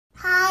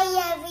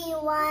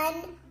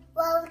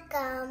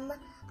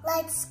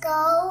Let's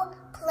go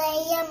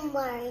play and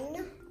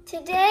learn.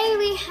 Today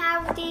we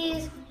have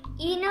these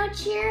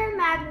Innocheer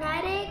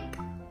magnetic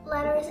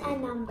letters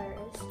and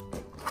numbers.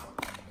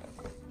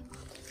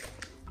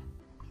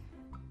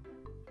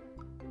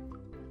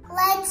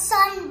 Let's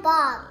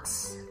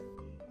unbox.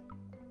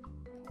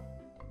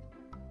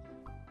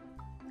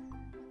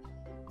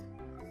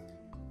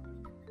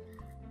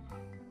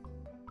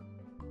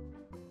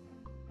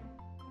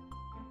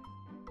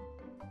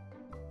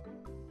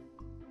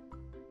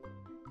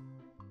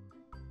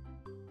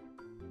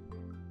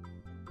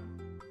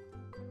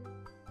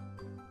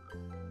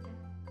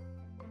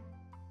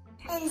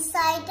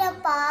 Inside the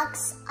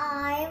box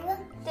are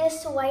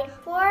this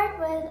whiteboard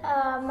with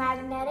a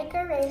magnetic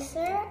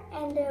eraser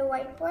and a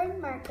whiteboard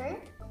marker.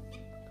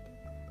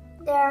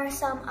 There are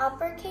some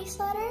uppercase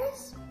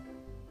letters,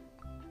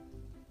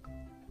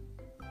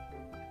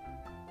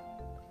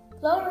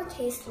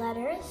 lowercase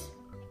letters,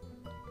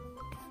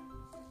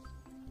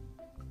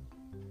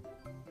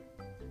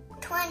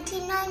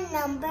 29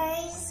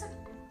 numbers,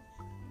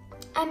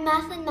 and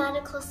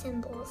mathematical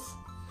symbols.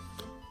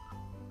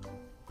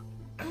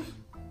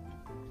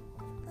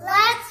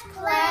 Let's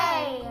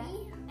play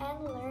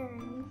and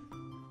learn.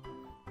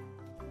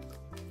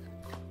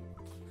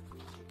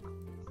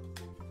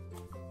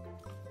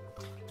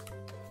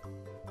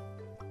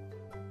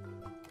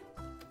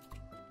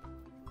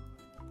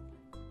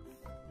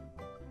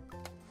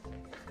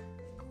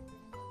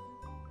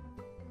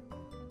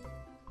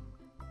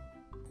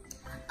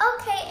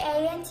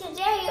 Okay, and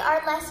today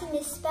our lesson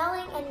is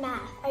spelling and math.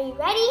 Are you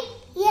ready?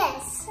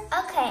 Yes.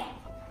 Okay,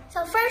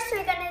 so first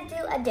we're gonna do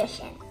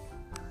addition.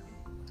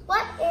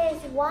 What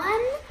is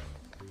 1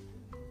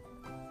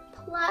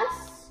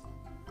 plus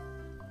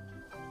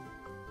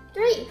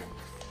 3?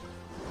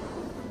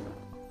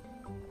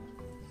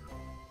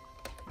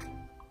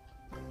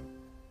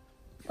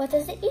 What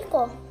does it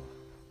equal?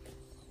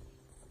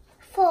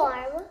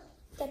 4.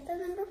 Get the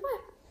number 1.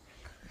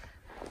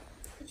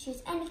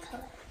 Choose any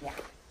color. Yeah.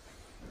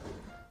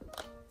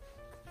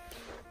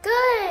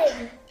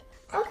 Good.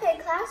 Okay,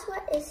 class,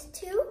 what is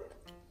 2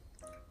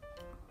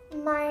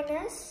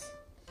 minus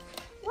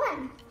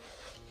 1?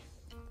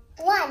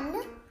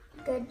 1.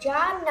 Good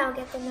job. Now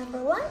get the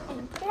number 1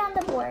 and put it on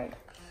the board.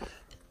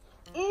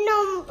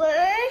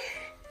 Number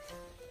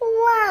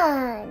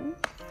 1.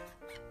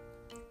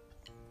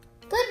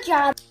 Good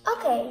job.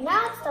 Okay,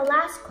 now it's the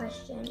last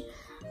question.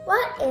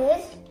 What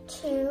is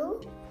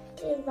 2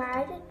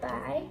 divided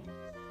by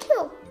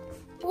 2?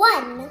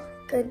 1.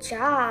 Good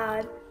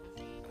job.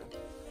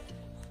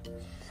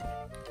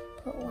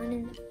 Put 1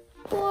 in the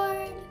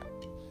board.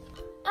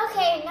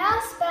 Okay, now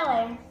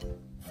spelling.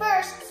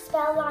 First,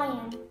 spell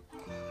lion.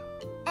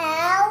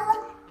 L-I-O-N.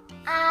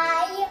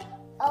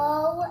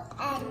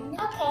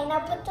 Okay, now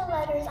put the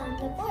letters on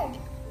the board.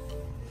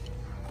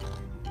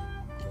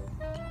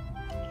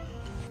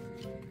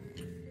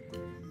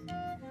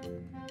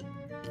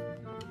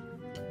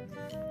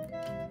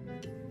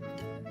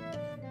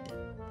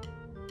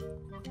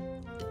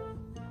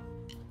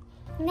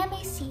 Let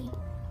me see.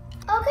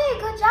 Okay,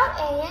 good job,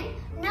 Ayan.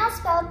 Now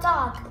spell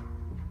dog.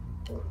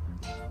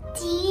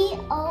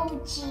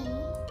 D-O-G.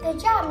 Good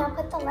job. Now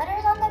put the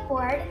letters on the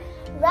board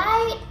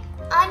right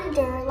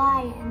under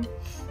lion.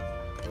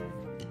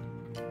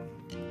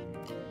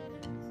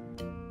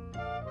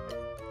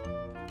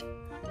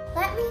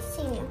 Let me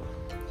see.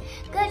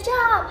 Good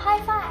job.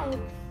 High five.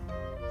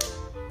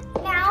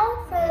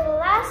 Now for the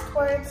last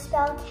word,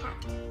 spell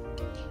cat.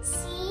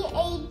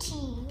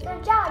 C-A-T.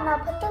 Good job. Now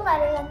put the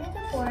letters under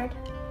the board.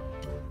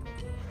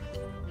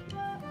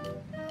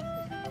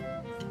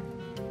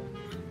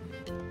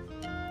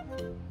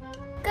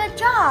 Good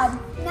job.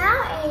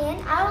 Now, Ayan,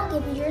 I will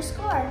give you your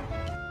score.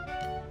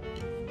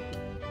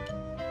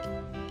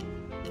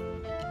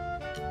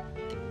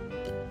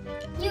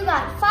 You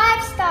got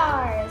 5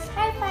 stars.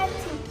 High five,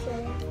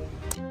 teacher.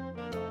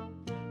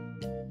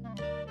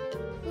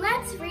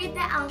 Let's read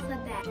the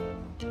alphabet.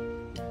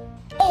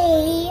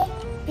 A,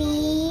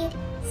 B,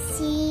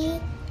 C,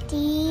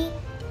 D,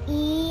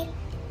 E,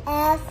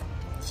 F,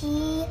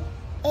 G,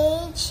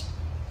 H,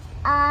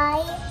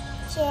 I,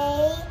 J,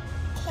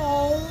 K,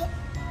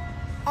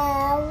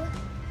 L,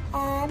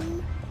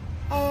 M,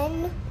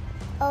 N,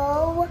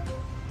 O,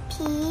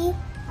 P,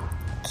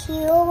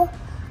 Q,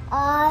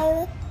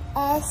 R,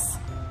 S,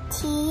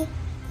 T,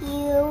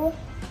 U,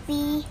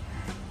 V,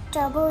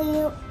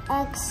 W,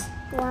 X,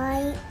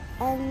 Y,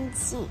 and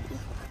Z.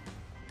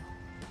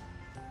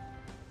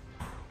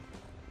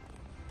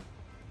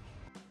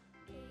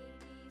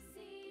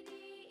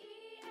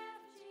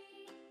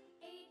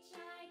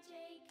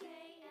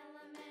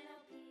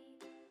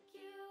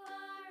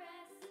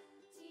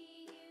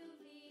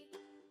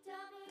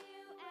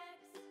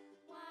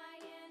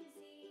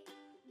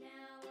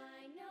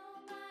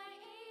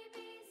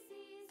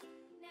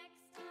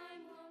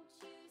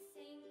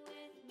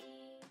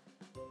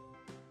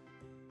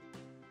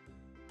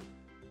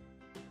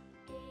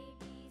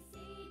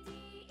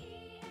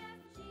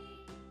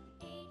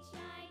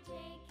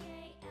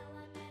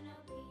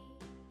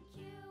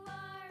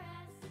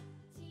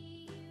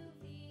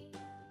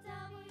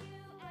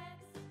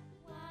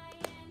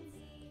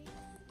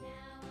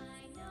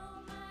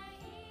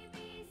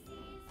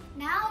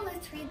 Now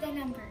let's read the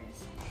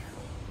numbers.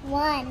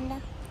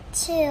 1,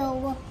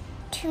 2,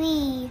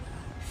 3,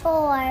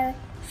 4,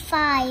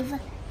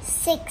 5,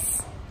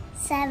 6,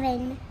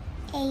 7,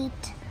 8,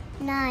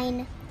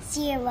 9,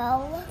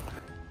 0.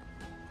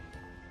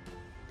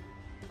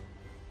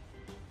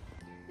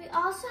 We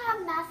also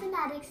have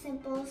mathematics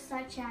symbols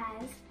such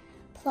as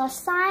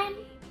plus sign,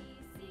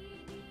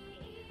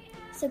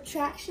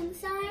 subtraction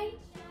sign,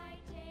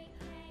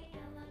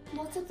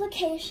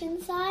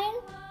 multiplication sign,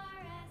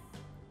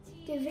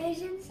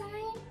 division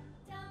sign,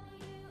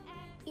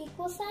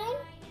 equal sign,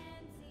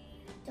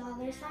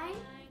 dollar sign,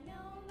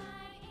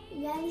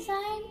 yen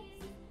sign,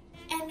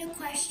 and a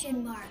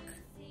question mark.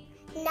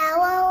 Now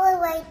I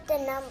will write the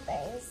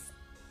numbers.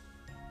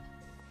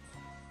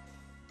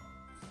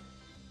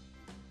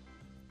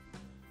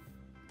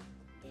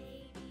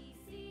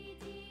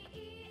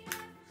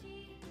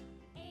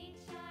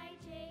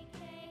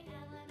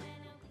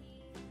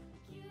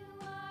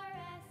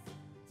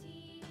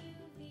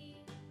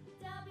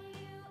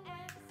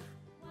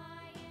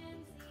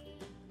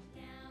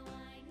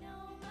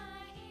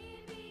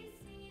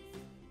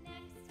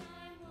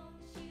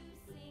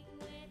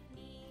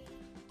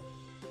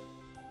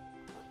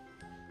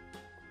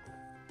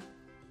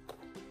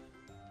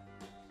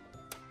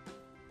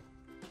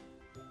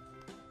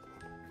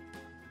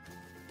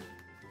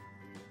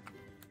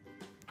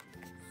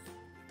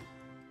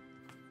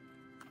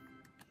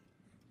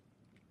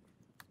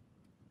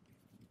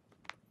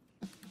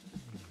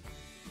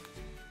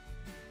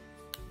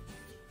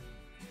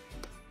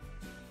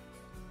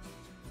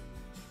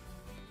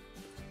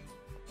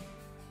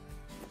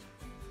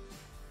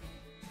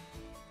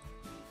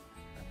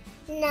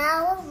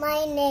 Now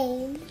my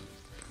name.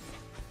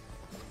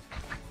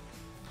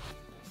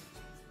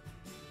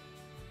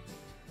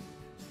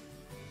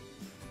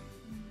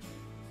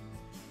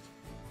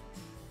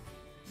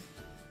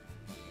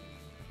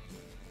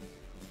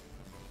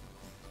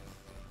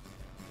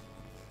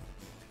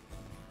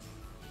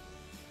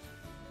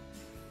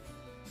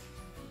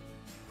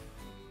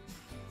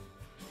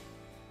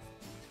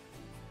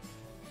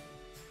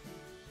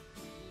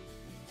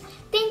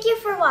 Thank you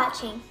for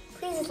watching.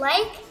 Please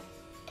like,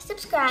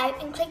 subscribe,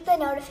 and click the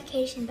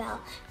notification bell.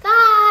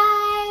 Bye!